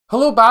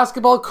Hello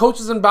basketball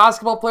coaches and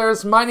basketball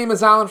players, my name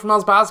is Alan from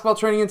Al's Basketball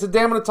Training, and today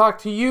I'm going to talk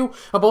to you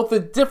about the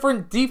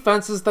different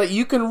defenses that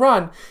you can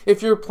run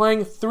if you're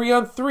playing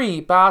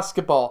 3-on-3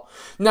 basketball.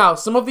 Now,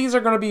 some of these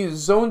are going to be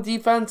zone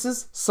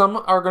defenses,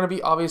 some are going to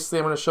be, obviously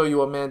I'm going to show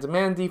you a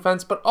man-to-man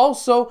defense, but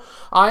also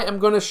I am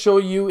going to show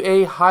you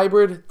a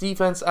hybrid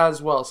defense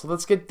as well. So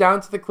let's get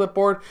down to the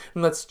clipboard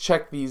and let's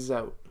check these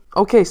out.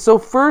 Okay, so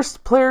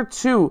first, player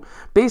 2.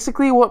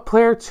 Basically, what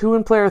player 2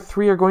 and player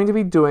 3 are going to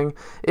be doing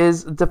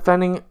is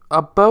defending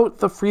about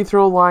the free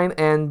throw line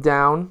and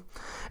down.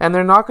 And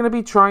they're not going to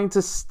be trying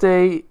to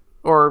stay,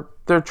 or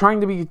they're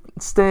trying to be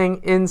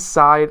staying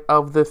inside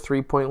of the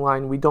three-point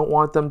line. We don't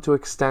want them to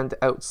extend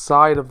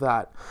outside of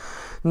that.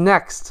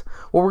 Next,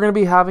 what we're going to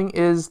be having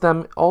is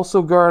them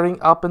also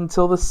guarding up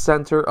until the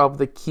center of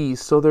the key.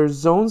 So their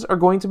zones are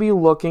going to be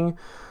looking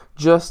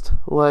just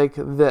like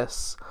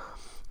this.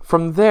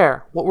 From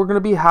there, what we're going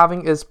to be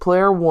having is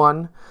player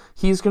 1.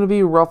 He's going to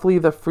be roughly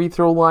the free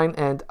throw line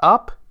and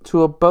up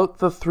to about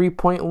the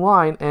three-point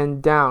line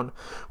and down.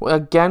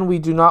 Again, we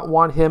do not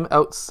want him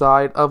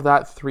outside of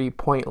that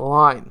three-point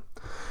line.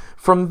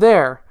 From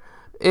there,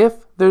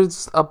 if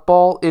there's a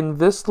ball in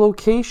this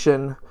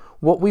location,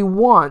 what we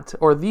want,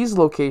 or these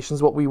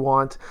locations, what we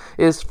want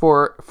is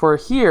for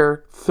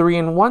here, 3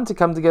 and 1 to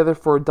come together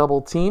for a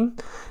double team,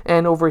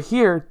 and over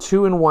here,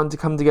 2 and 1 to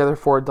come together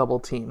for a double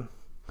team.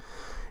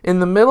 In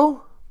the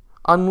middle,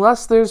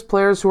 unless there's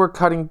players who are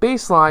cutting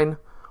baseline,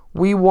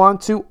 we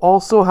want to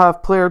also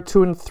have player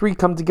 2 and 3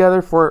 come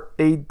together for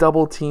a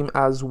double team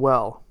as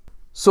well.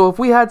 So if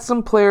we had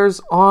some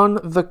players on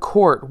the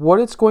court,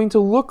 what it's going to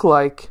look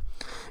like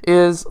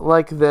is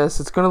like this.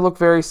 It's going to look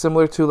very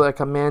similar to like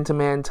a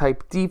man-to-man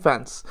type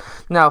defense.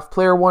 Now, if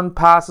player 1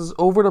 passes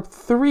over to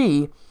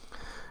 3,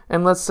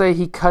 and let's say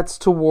he cuts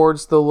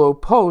towards the low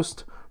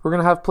post, we're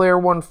going to have player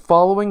 1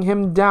 following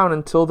him down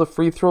until the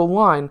free throw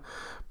line.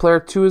 Player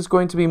 2 is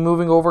going to be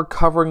moving over,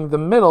 covering the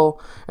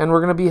middle, and we're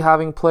going to be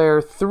having player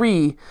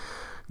 3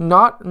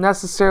 not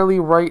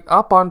necessarily right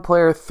up on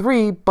player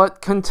 3,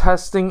 but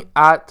contesting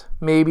at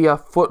maybe a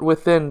foot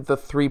within the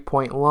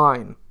three-point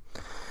line.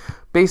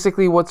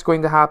 Basically, what's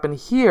going to happen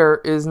here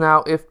is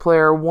now if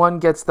player 1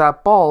 gets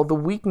that ball, the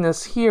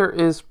weakness here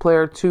is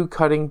player 2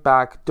 cutting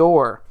back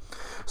door.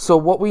 So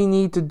what we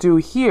need to do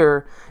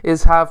here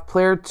is have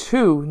player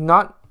 2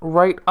 not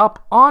right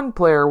up on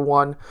player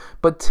 1,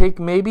 but take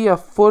maybe a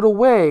foot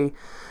away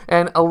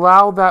and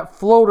allow that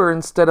floater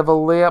instead of a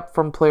layup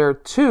from player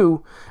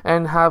 2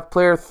 and have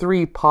player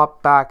 3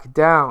 pop back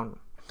down.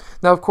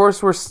 Now, of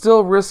course, we're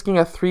still risking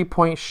a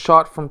three-point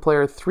shot from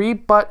player 3,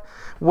 but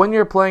when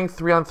you're playing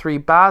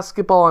 3-on-3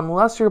 basketball,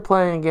 unless you're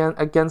playing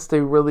against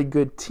a really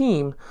good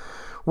team,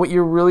 what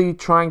you're really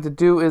trying to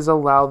do is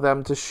allow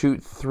them to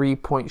shoot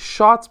three-point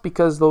shots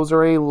because those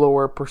are a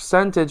lower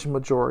percentage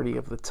majority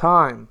of the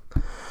time.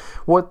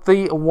 What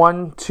the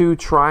 1-2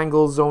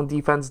 triangle zone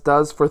defense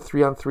does for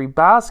 3-on-3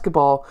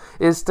 basketball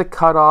is to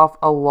cut off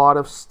a lot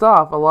of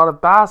stuff, a lot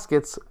of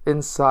baskets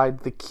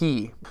inside the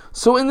key.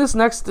 So in this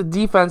next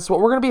defense,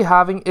 what we're going to be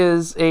having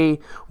is a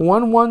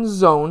 1-1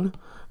 zone,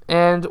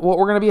 and what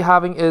we're going to be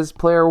having is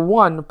player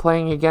 1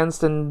 playing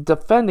against and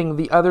defending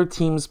the other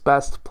team's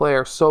best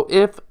player. So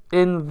if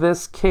in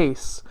this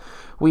case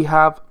we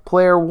have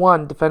player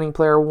 1 defending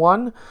player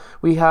 1,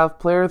 we have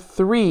player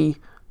 3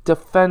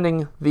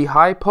 defending the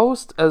high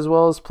post, as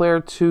well as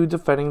player 2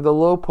 defending the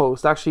low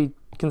post. Actually,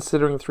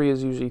 considering 3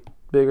 is usually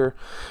bigger,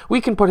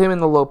 we can put him in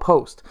the low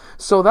post.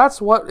 So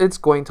that's what it's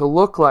going to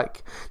look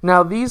like.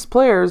 Now, these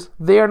players,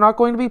 they are not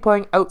going to be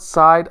playing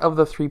outside of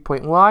the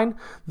three-point line.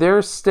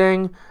 They're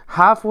staying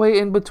halfway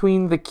in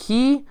between the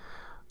key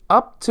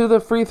up to the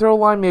free throw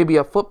line, maybe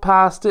a foot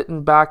past it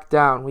and back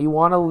down. We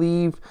want to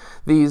leave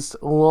these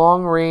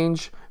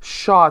long-range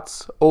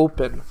shots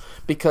open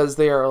because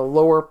they are a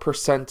lower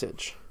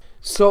percentage.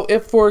 So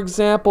if, for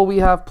example, we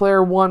have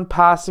player 1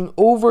 passing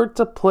over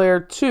to player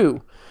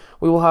 2,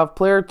 we will have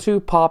player 2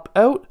 pop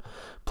out.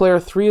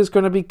 Player 3 is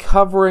going to be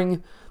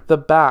covering the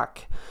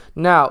back.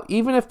 Now,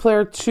 even if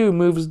player 2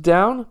 moves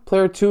down,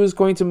 player 2 is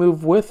going to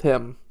move with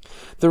him.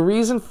 The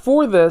reason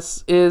for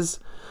this is,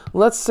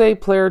 let's say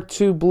player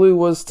 2 blue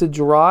was to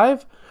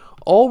drive.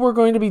 All we're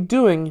going to be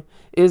doing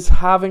is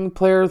having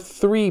player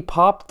 3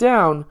 pop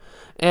down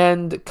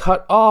and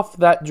cut off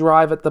that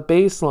drive at the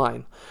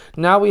baseline.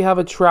 Now we have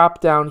a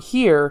trap down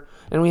here,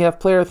 and we have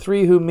player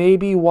 3 who may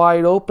be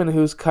wide open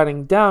who's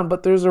cutting down,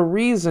 but there's a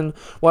reason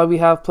why we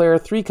have player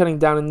 3 cutting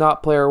down and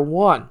not player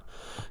 1.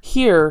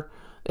 Here,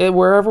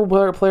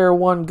 wherever player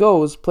 1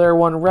 goes, player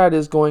 1 red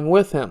is going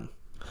with him.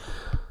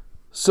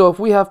 So if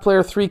we have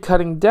player 3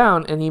 cutting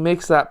down and he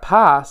makes that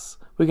pass,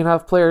 we can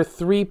have player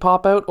 3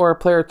 pop out or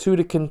player 2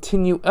 to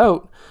continue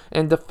out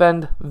and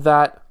defend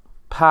that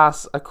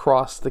pass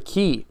across the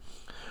key.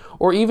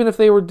 Or even if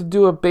they were to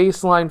do a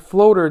baseline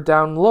floater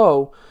down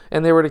low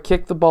and they were to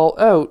kick the ball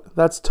out,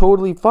 that's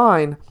totally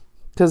fine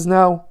because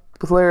now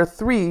player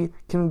 3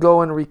 can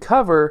go and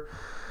recover.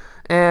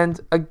 And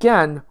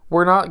again,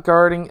 we're not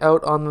guarding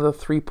out on the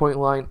three-point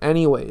line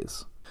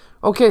anyways.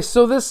 Okay,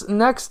 so this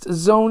next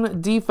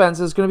zone defense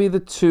is going to be the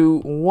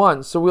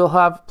 2-1. So we'll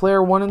have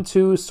player 1 and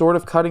 2 sort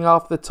of cutting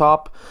off the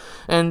top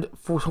and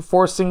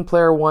forcing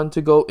player 1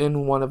 to go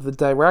in one of the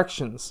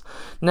directions.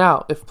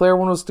 Now, if player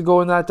 1 was to go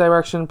in that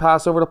direction and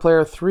pass over to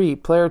player 3,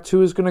 player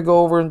 2 is going to go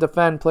over and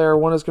defend. Player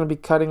 1 is going to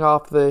be cutting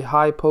off the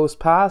high post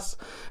pass,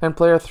 and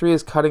player 3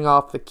 is cutting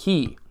off the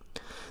key.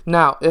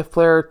 Now, if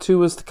player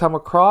 2 is to come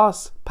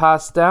across,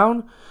 pass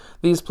down,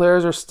 these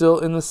players are still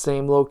in the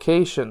same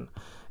location.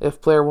 If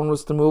player 1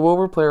 was to move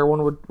over, player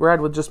 1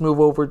 red would just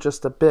move over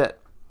just a bit.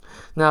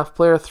 Now, if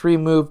player 3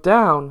 moved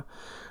down,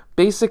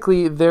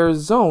 basically their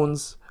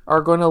zones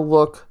are going to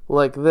look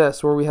like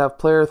this, where we have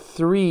player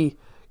 3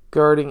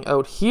 guarding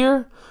out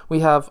here, we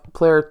have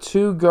player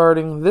 2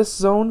 guarding this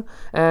zone,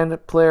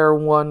 and player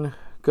 1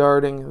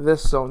 guarding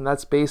this zone.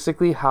 That's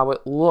basically how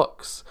it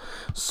looks.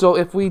 So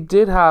if we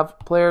did have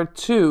player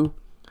 2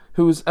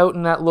 who's out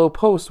in that low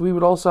post, we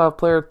would also have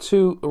player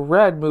 2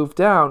 red move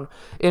down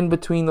in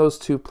between those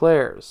two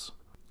players,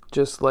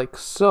 just like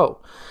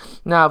so.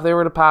 Now, if they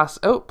were to pass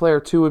out, player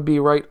 2 would be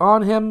right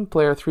on him,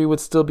 player 3 would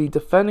still be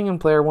defending, and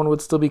player 1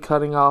 would still be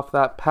cutting off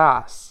that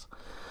pass.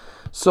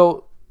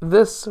 So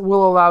this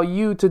will allow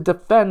you to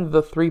defend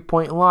the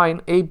 3-point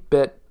line a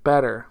bit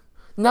better.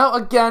 Now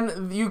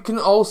again, you can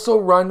also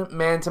run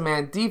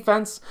man-to-man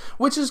defense,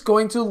 which is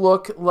going to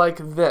look like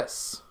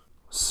this.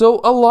 So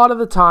a lot of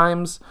the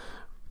times,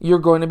 you're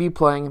going to be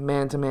playing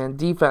man-to-man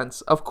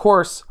defense. Of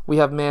course, we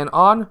have man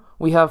on,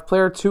 we have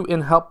player 2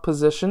 in help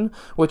position,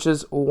 which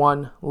is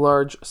one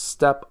large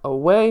step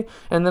away,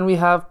 and then we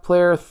have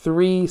player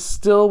 3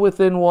 still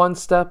within one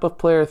step of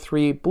player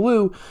 3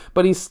 blue,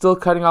 but he's still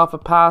cutting off a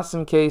pass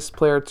in case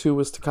player 2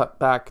 was to cut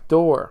back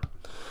door.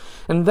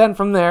 And then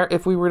from there,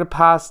 if we were to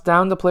pass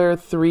down to player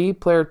 3,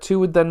 player 2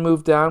 would then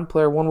move down,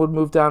 player 1 would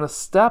move down a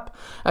step.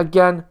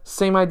 Again,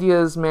 same idea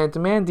as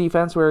man-to-man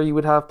defense, where you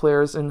would have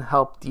players in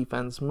help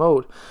defense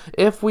mode.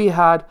 If we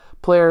had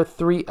player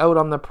 3 out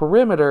on the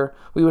perimeter,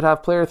 we would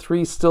have player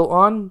 3 still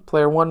on,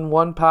 player 1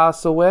 one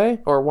pass away,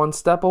 or one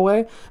step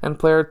away, and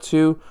player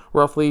 2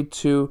 roughly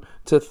 2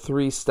 to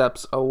 3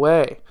 steps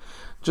away,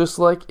 just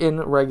like in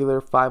regular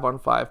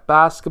 5-on-5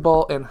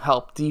 basketball and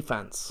help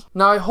defense.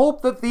 Now, I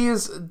hope that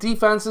these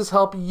defenses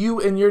help you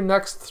in your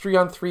next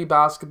 3-on-3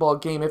 basketball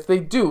game. If they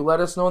do, let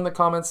us know in the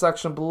comments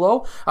section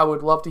below. I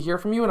would love to hear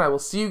from you, and I will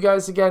see you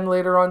guys again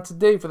later on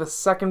today for the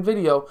second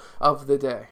video of the day.